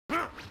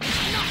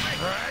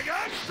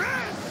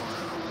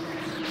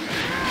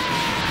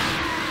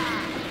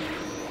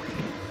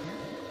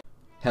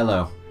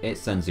Hello,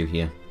 ItzSenzu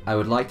here. I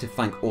would like to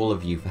thank all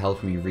of you for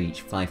helping me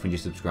reach 500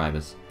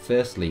 subscribers.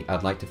 Firstly,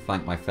 I'd like to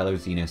thank my fellow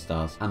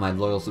Xenostars and my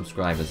loyal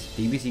subscribers,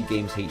 DBZ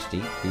Games HD,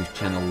 whose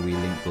channel will be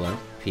linked below,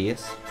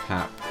 Pierce,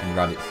 Cap, and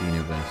Raditz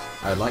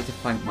Xenoverse. I would like to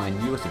thank my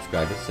newer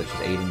subscribers such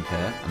as Aiden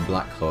Kerr and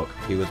Black Hawk,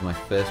 who was my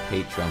first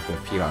Patreon for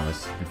a few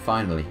hours. And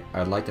finally, I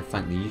would like to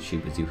thank the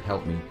YouTubers who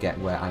helped me get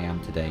where I am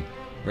today,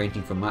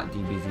 ranging from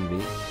MattDBZV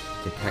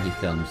to Kagi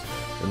Films,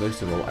 but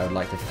most of all I would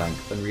like to thank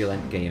Unreal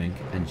Ent Gaming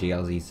and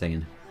GLZ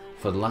Sane.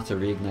 For the latter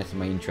reignited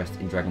my interest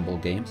in Dragon Ball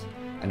games,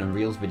 and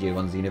Unreal's video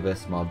on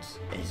Xenoverse mods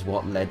is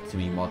what led to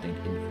me modding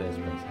in the first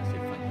place, so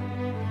thank you.